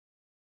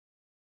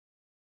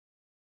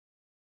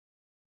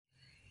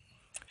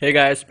Hey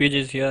guys, Page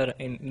is here.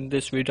 In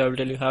this video, I will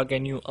tell you how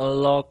can you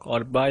unlock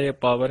or buy a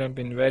power amp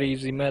in very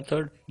easy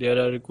method. There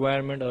are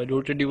requirement a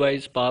router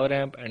device, power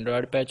amp,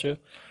 Android patcher.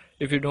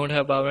 If you don't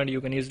have power amp,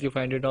 you can easily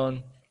find it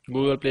on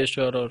Google Play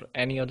Store or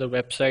any other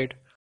website.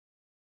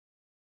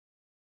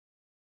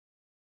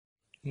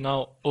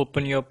 Now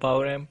open your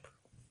power amp,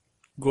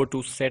 go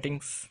to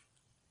settings.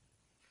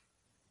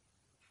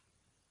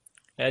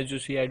 As you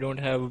see, I don't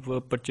have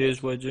a purchase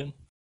version.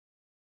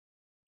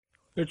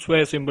 It's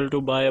very simple to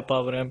buy a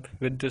power amp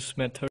with this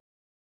method.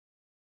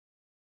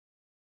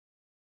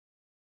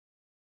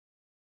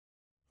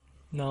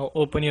 Now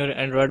open your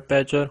Android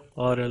patcher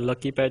or a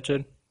Lucky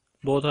patcher.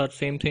 Both are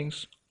same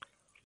things.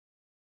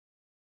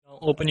 Now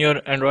open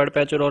your Android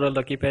patcher or a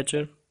Lucky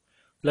patcher.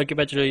 Lucky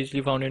patcher is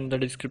easily found in the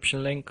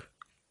description link.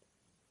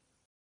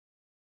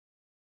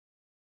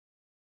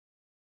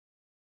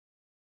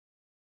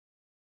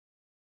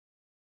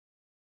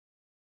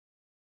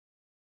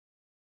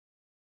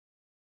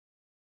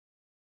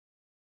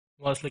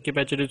 Once Lucky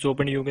patcher is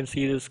opened, you can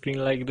see the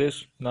screen like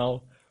this.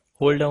 Now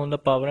hold down the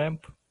power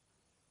amp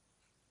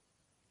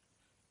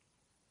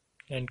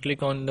and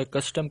click on the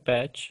custom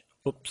patch.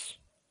 Oops.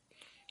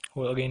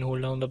 Again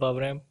hold down the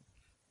power amp.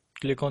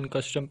 Click on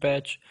custom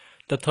patch.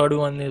 The third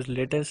one is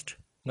latest.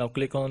 Now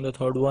click on the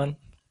third one.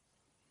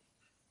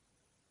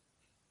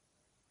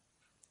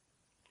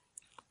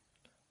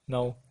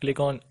 Now click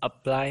on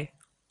apply.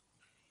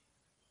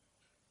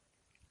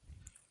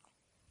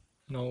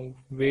 Now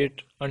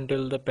wait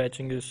until the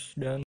patching is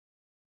done.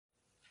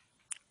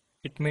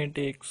 It may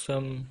take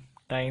some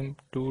time,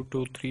 2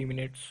 to 3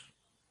 minutes.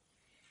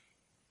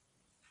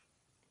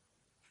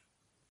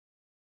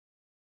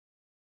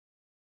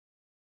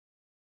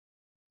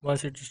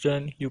 Once it's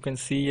done, you can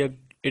see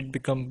it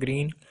become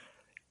green,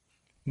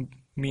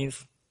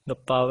 means the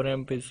power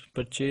amp is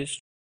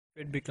purchased.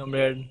 If it become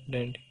red,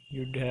 then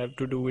you'd have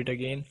to do it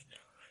again.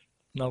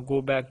 Now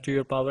go back to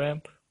your power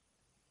amp.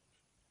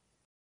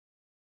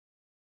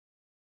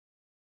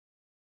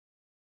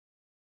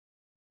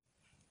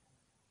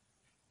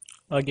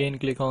 Again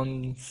click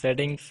on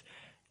settings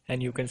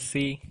and you can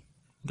see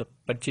the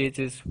purchase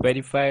is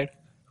verified.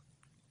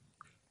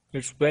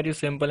 It's very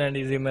simple and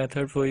easy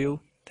method for you.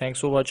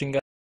 Thanks for watching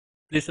guys.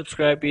 Please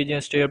subscribe page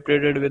and stay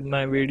updated with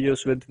my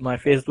videos with my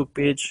Facebook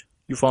page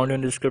you found in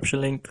the description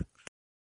link.